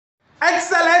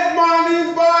Excellent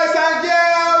morning, boys and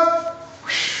girls.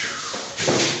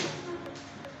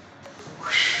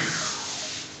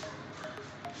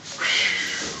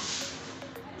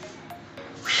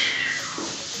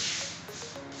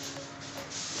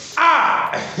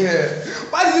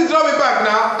 Why did you draw me back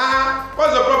now?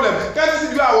 What's the problem? Can't you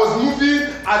see I was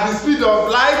moving at the speed of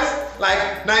light,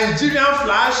 like Nigerian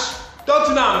Flash? Don't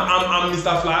you know I'm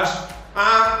Mr. Flash?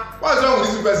 What's wrong with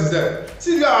this person sef?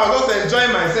 See, I was just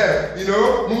enjoying myself, you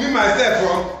know, moving myself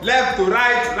from left to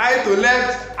right, right to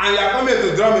left, and you are coming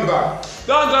to draw me back.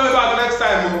 Don't draw me back next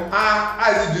time.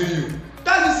 How is it doing you?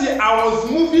 Can't you see I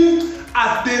was moving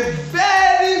at a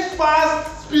very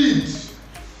fast speed?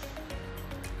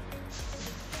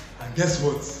 And guess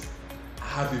what? I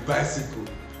have a bicycle.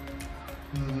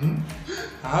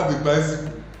 I have a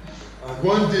bicycle. And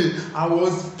one day I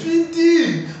was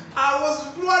speeding. I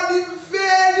was running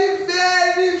very,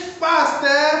 very fast.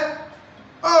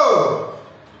 Oh!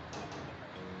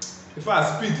 In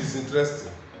fact, speed is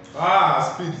interesting.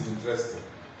 Speed is interesting.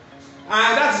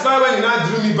 And that's why when you now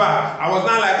drew me back, I was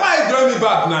now like, why you draw me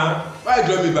back now? Why you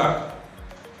draw me back?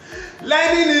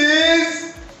 Learning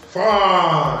is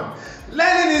fun.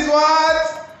 Learning is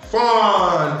what?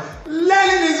 Fun.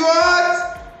 Learning is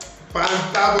what?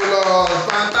 Fantabulous.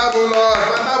 Fantabulous.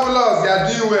 Fantabulous. You are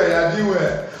doing well. You are doing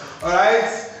well. Alright?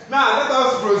 Now let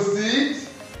us proceed.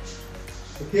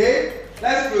 Okay?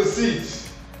 Let's proceed.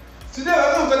 Today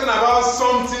we're going to be talking about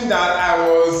something that I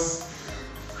was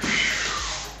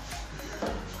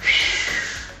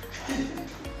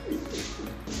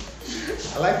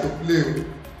I like to play.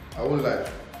 I won't lie.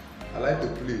 I like to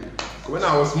play. When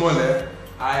I was smaller,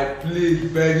 I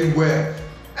played very well.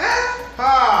 In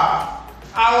fact,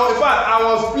 I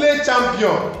was play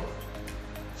champion.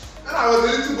 When I was a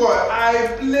little boy,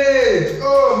 I played.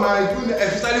 Oh my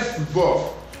goodness, especially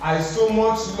football. I so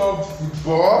much loved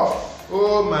football.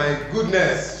 Oh my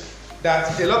goodness,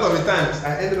 that a lot of the times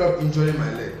I ended up injuring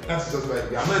my leg. That's just why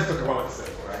I'm not talking about myself,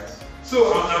 alright?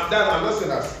 So I'm just saying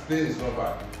that playing is not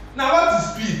bad. Now, what is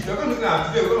speed? We're going to look at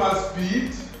today. We're going to have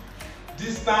speed,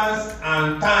 distance,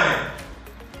 and time.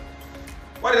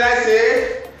 What did I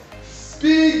say?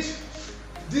 Speed,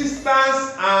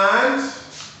 distance, and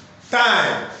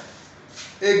time.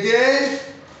 Again,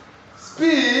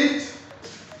 speed,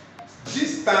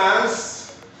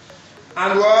 distance,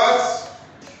 and what?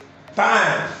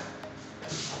 Time.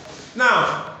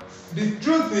 Now, the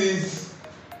truth is,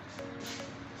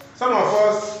 some of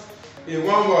us, in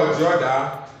one way or the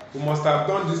other, we must have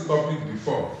done this topic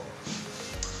before,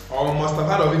 or we must have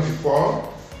heard of it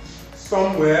before,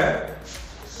 somewhere,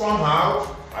 somehow,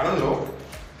 I don't know.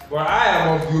 But I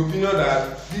am of the opinion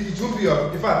that it will be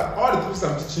in fact, all the tips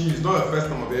I'm teaching you is not the first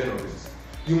time of the end of it.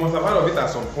 You must have heard of it at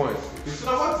some point. So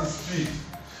now, what is speed?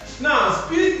 Now,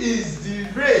 speed is the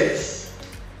rate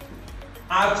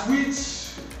at which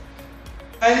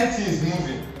anything is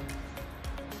moving.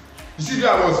 You see,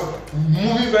 I was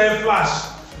moving very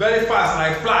fast, like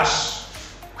flash.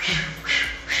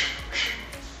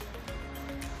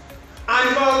 And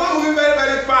if I was not moving very,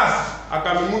 very fast, I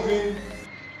can be moving.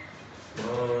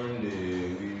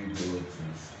 Monday we go to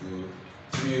school,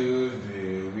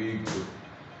 Tuesday we go.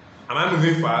 Am I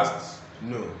moving fast?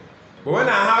 No. But when I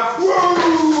have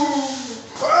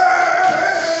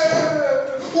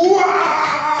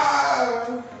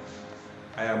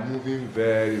I am moving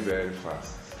very, very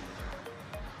fast.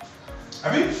 I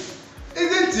mean,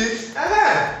 isn't it?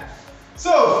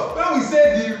 So when we say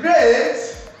the rate,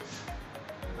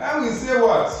 when we say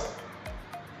what?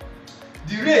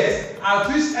 The rate at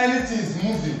which anything is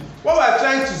moving. What we are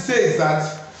trying to say is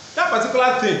that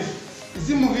particular thing, is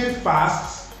it moving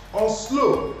fast or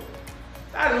slow?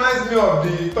 That reminds me of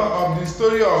the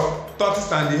story of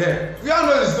tortoise and the hare. We all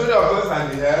know the story of tortoise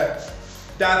and the hare.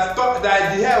 That the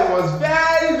hare was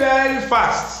very, very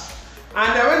fast.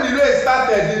 And then when the race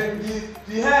started,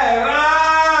 the hare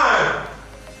ran.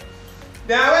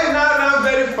 Then when he now ran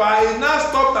very far, he now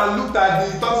stopped and looked at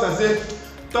the tortoise and said,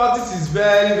 tortoise is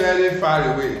very, very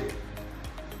far away.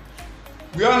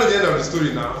 We all know the end of the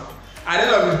story now. At the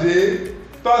end of the day,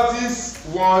 tortoise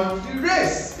won the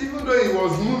race, even though he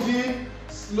was moving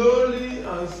slowly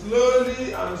and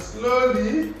slowly and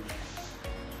slowly.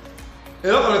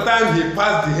 A lot of the time he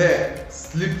passed the hare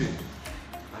sleeping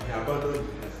and he abandoned the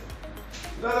hare.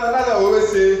 That's why I always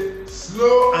say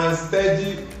slow and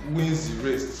steady wins the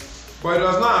race. But it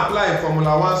does not apply in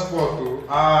Formula 1 sport though.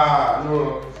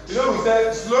 No. You know, we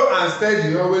said slow and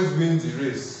steady always wins the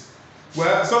race.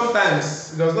 Well,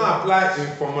 sometimes it does not apply in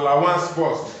Formula 1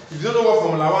 sports. If you don't know what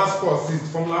Formula 1 sports is,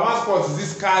 Formula 1 sports is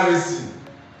this car racing.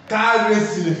 Car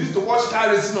racing. If you used to watch car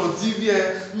racing on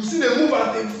TV, you see they move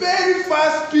at a very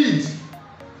fast speed.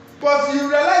 But you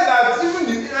realize that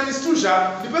and it's true,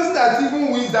 the person that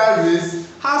even wins that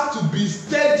race has to be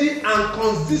steady and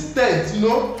consistent,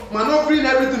 maneuvering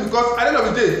everything, because at the end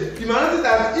of the day, you might notice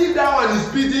that if that one is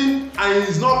speeding and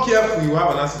is not careful, you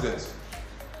have an accident.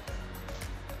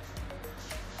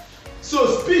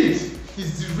 So speed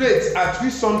is the rate at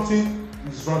which something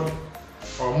is running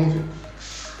or moving.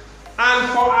 And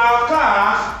for our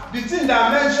car, the thing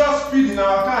that measures speed in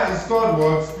our car is called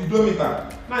what? Speedometer.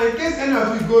 Now, in case any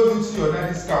of you goes into your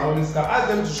daddy's car, mommy's car, ask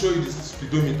them to show you the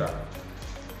speedometer.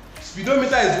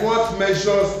 Speedometer is what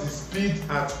measures the speed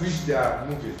at which they are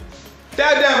moving.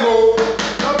 Tell them,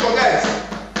 don't forget.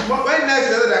 When next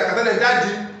day I can tell them,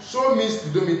 Daddy, show me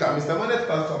speedometer. Mr. Monet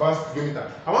talks about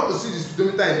speedometer. I want to see the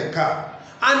speedometer in the car.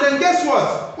 And then guess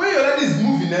what? When your daddy is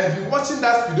moving, you'll be watching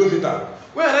that speedometer.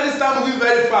 When your daddy starts moving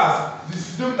very fast, the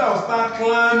speedometer will start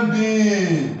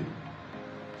climbing.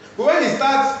 But when it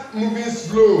starts moving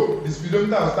slow, the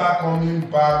speedometer will start coming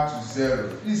back to zero.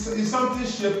 It's something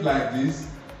shaped like this,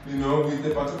 with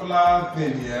a particular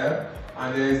thing here,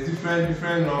 and there is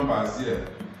different numbers here.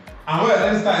 And when your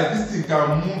daddy starts, this thing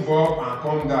can move up and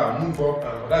come down, move up and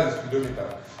down. That's the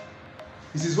speedometer.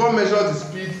 This is what measures the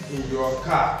speed in your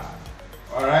car,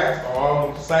 alright, or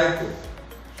motorcycle.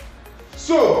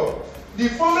 So, the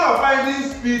formula of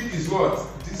finding speed is what?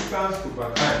 Distance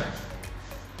over time.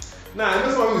 Now, I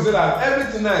know some people say that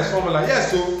everything now is formula.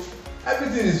 Yes, so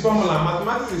everything is formula.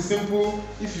 Mathematics is simple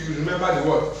if you remember the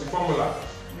word, the formula.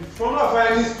 The formula of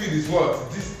finding speed is what?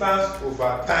 Distance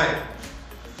over time.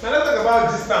 Now, let's talk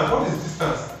about distance. What is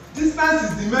distance? Distance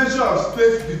is the measure of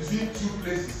space between two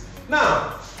places.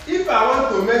 Now, if I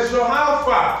want to measure how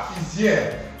far is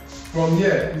here from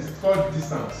here, it's called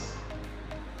distance.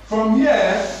 From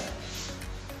here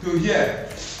to here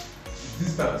is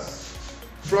distance.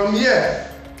 From here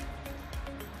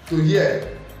to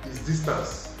here is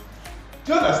distance.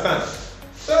 Do you understand?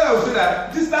 So I will say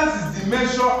that distance is the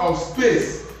measure of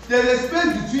space. There's a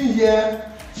space between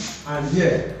here and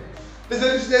here. There's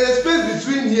a space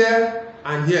between here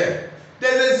and here.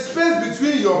 There's a space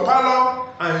between your parlor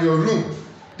and your room.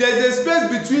 There's a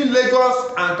space between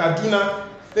Lagos and Kaduna.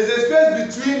 There's a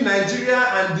space between Nigeria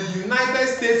and the United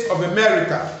States of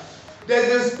America. There's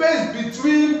a space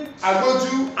between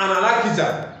Agboju and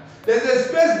Alakija. There's a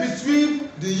space between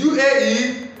the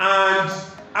UAE and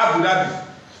Abu Dhabi.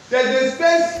 There's a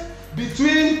space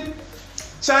between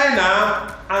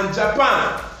China and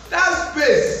Japan. That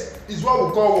space is what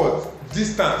we call what?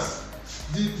 Distance.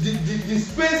 The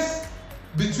space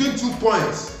between 2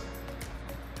 points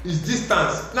is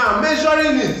distance. Now,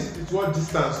 measuring it is what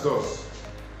distance does.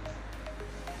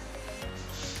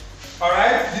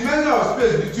 Alright, the measure of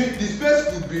space between the space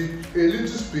could be a little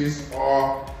space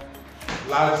or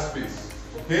large space.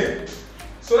 Okay?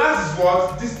 So that is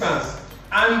what? Distance.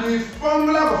 And the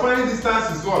formula for finding distance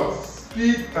is what?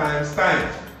 Speed times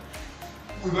time.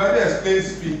 We've already explained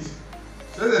speed.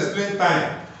 So let's explain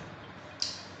time.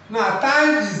 Now,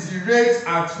 time is the rate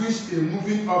at which a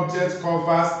moving object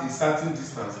covers a certain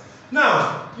distance.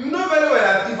 Now, you know very well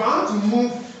that if I want to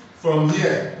move from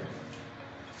here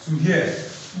to here,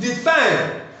 the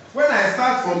time when I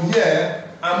start from here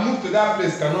and move to that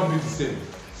place cannot be the same.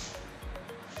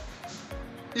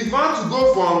 If I want to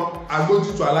go from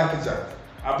Agboju to Alakija,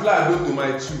 Abula go to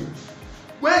my tree.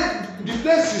 When the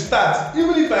place you start,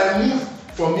 even if I move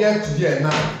from here to here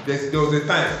now, there was a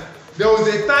time. There was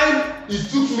a time it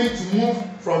took me to move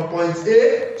from point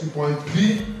A to point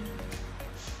B,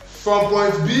 from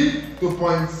point B to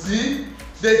point C.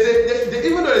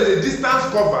 Even though there's a distance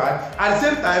covered, at the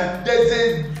same time, there's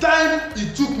a time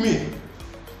it took me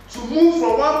to move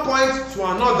from one point to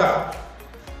another.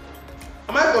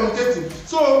 Am I communicating?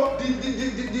 So the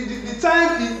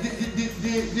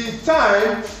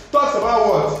time talks about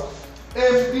what?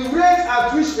 The rate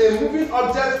at which a moving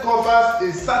object covers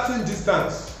a certain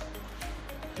distance.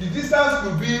 The distance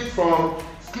could be from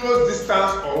close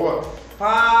distance or what?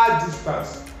 Far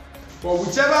distance. But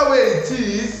whichever way it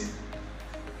is,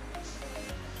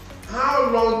 how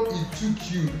long it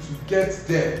took you to get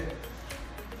there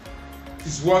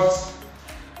is what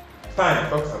time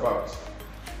talks about.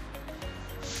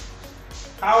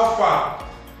 How far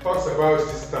talks about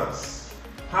distance.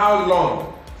 How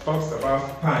long talks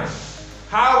about time.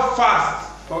 How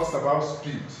fast talks about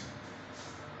speed.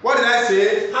 What did I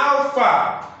say? How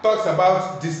far talks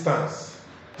about distance.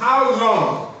 How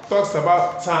long talks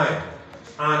about time.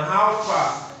 And how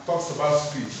fast talks about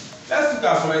speed. Let's look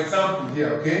at some example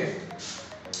here, okay?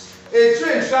 A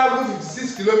train travels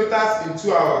 56 kilometers in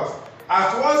 2 hours.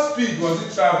 At what speed was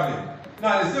it traveling?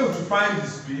 Now they say we should find the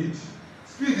speed.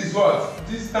 Speed is what?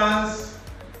 Distance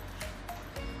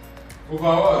over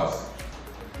what?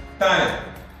 time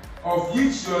of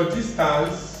which your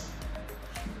distance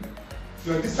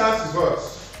is what?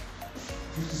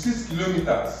 56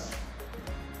 kilometers.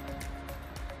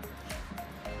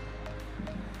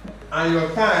 And your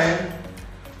time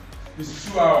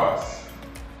is 2 hours.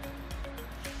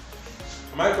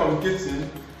 Am I communicating?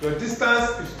 Your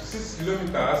distance is 56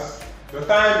 kilometers. Your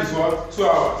time is what? 2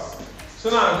 hours.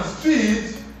 So now the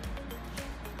speed,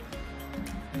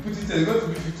 you put it there, it's going to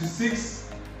be 56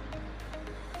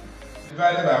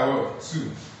 divided by what?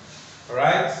 2.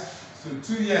 Alright? So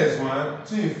 2 here is 1,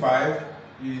 2 in 5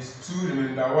 is 2,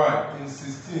 remainder 1, in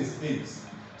 16 is 8.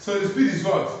 So the speed is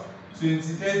what?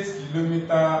 28 km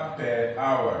per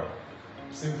hour.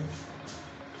 Simple.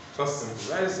 Just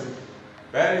simple. Very simple.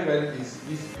 Very, very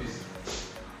easy.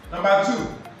 Number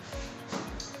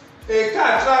 2. A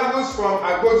car travels from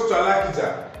Agodi to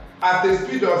Alakija at a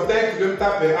speed of 10 km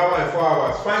per hour in 4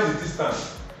 hours. Find the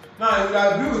distance. Now, you will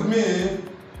agree with me,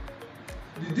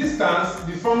 the distance,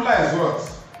 the formula is what?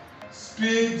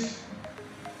 Speed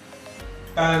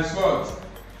times what?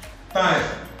 Time.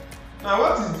 Now,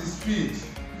 what is the speed?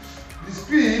 The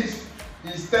speed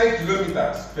is 10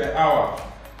 kilometers per hour.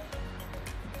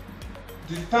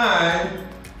 The time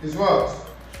is what?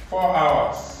 4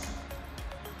 hours.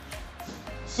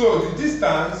 So the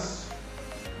distance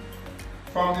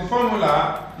from the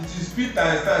formula, it is speed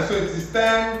times time. So it is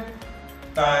 10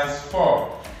 times 4,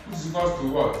 which is equal to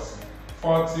what?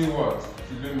 40 what?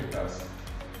 Kilometers.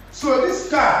 So this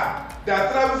car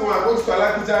that travels from Agodi to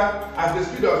Alakija at the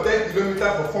speed of 10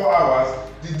 kilometers for 4 hours,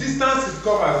 the distance it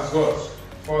covers is what?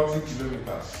 40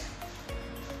 kilometers.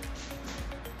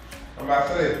 Number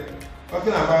 3.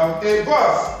 Talking about a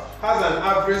bus has an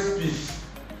average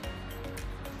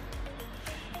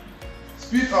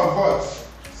speed of what?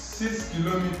 6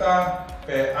 kilometers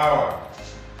per hour.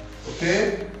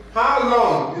 Okay? How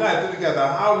long? You know, I told you guys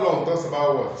that how long talks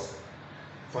about what?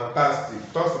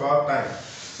 Fantastic. Talks about time.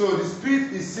 So the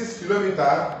speed is 6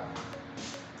 kilometers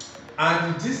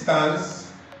and the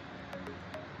distance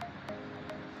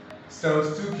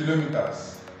 72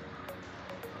 kilometers.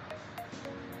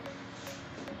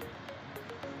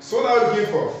 So what are we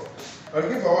looking for? We're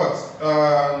looking for what?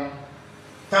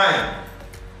 Time.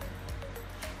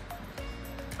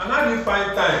 And how do you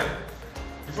find time?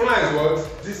 The formula is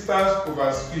what? Distance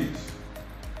over speed.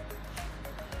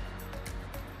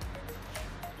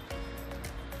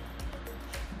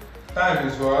 Time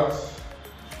is what?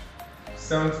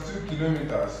 72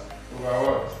 kilometers over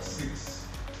what? 6.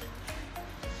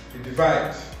 You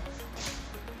divide.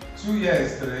 2 here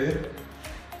is 3.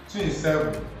 2 in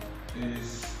 7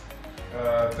 is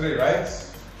 3, right?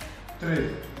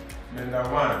 3. And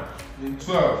 1 in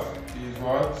 12 is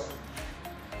what?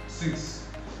 6.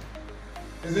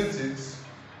 Isn't it?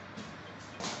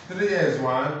 3 here is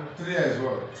 1. 3 here is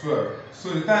what? 12. So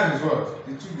the time is what?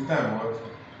 It took the time what?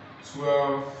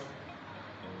 12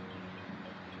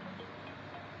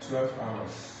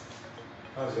 hours.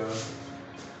 That's the answer.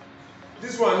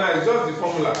 This one now is just the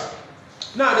formula.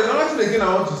 Now there's another thing again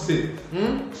I want to say.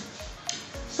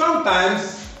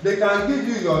 Sometimes they can give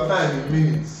you your time in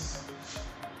minutes.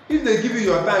 If they give you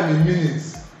your time in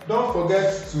minutes, don't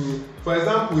forget to, for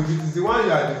example, if it is the one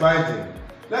you are dividing,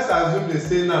 let's assume they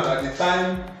say now that the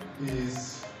time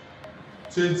is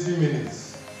 20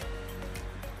 minutes.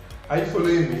 Are you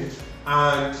following me?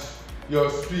 And your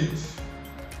speed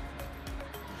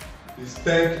is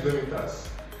 10 kilometers.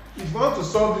 If you want to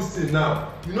solve this thing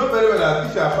now, you know very well that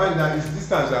if you are finding that it's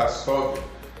distance you are solving.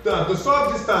 Now to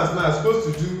solve distance now, you're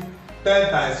supposed to do 10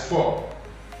 times 4.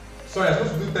 So you're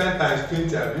supposed to do 10 times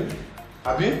 20,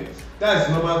 Abi? That is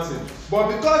the normal thing.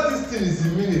 But because this thing is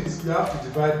in minutes, you have to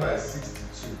divide by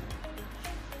 62.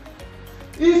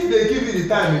 If they give you the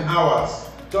time in hours,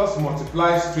 just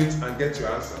multiply straight and get your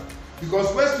answer.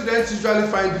 Because when students usually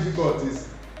find difficulties,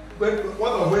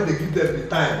 what of when they give them the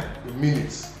time in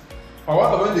minutes? Or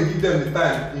what of when they give them the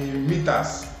time in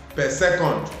meters per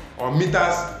second or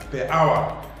meters per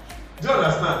hour? Do you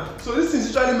understand? So this is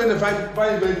usually made them find it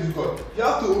very difficult. You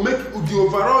have to make the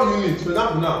overall unit. For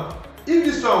example now, if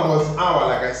this one was hour,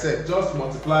 like I said, just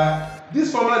multiply.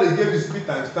 This formula they gave you speed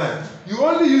times time. You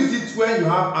only use it when you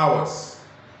have hours.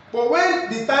 But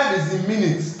when the time is in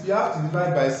minutes, you have to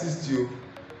divide by 60.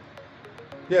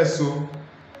 Yes, so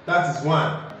that is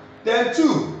 1. Then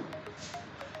 2.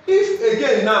 If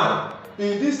again now,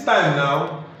 in this time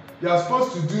now, you are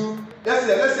supposed to do, let's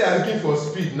say you are looking for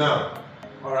speed now.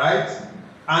 Alright?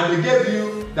 And they gave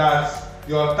you that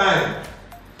your time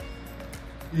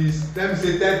is, let me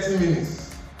say, 30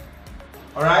 minutes.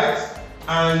 Alright?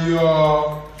 And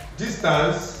your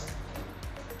distance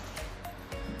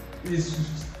is,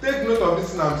 take note of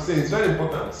this thing I'm saying, it's very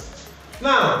important.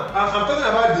 Now, I'm talking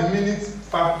about the minute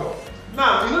factor.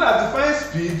 Now, you know that to find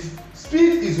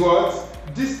speed is what?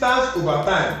 Distance over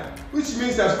time, which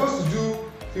means you're supposed to do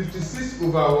 56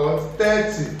 over what?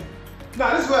 30.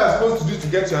 Now, this is what you're supposed to do to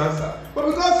get your answer. But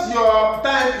because your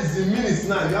time is in minutes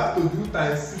now, you have to do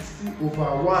times 60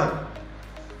 over 1.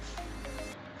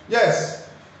 Yes,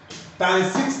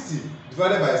 times 60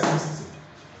 divided by 60.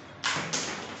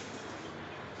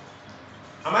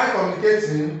 Am I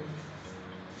communicating?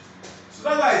 So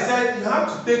that's why I said you have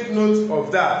to take note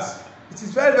of that. It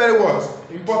is very, very what?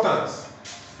 Important.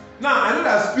 Now, I know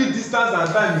that speed, distance, and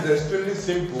time is extremely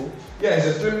simple. Yeah, it's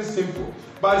extremely simple.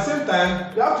 But at the same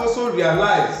time, you have to also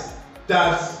realize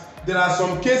that there are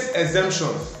some case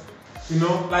exemptions. You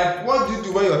know, like what do you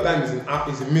do when your time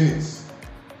is in minutes?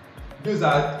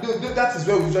 That is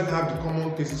where we usually have the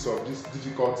common cases of this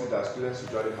difficulty that students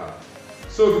usually have.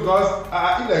 So because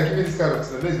if they're giving this kind of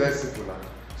thing, it's very simple now.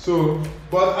 So,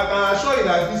 but I can assure you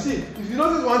that, you see, if you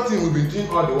notice one thing we've been doing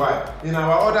all the while, in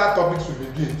our other topics we've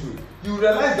been doing too, you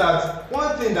realize that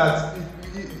one thing that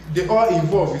they all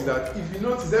involve is that if you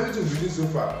notice everything we've been doing so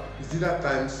far is either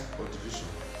times or division.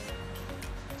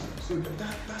 So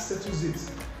that settles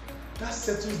it. That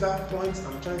settles that point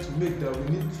I'm trying to make, that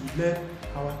we need to learn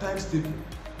our times table.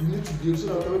 We need to be able, so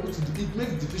that we're able to, it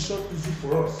makes division easy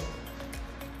for us.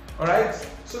 Alright?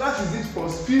 So that is it for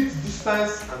speed,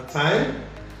 distance, and time.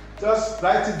 Just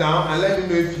write it down and let me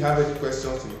know if you have any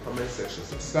questions in the comment section.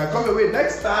 So till I come away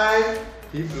next time,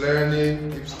 keep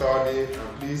learning, keep studying,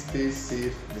 and please stay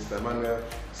safe. Mr. Emmanuel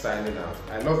signing out.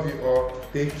 I love you all.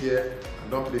 Take care and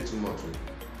don't play too much.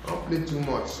 Don't play too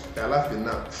much. You're laughing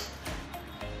now.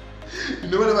 You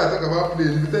know, whenever I talk about play,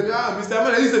 you tell me, Mr.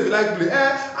 Emmanuel, you said you like play.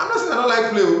 I'm not saying I don't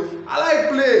like play. I like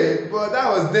play, but that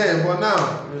was then. But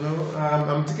now, you know,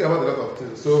 I'm thinking about a lot of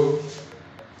things. So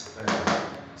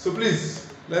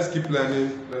please, let's keep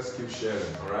learning. Let's keep sharing.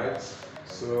 All right.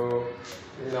 So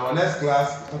in our next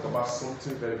class, we'll talk about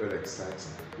something very, very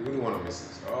exciting. You wouldn't want to miss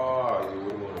it. Oh, you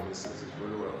wouldn't want to miss it. You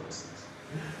really want to miss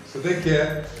it. So take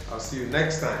care. I'll see you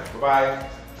next time. Bye bye.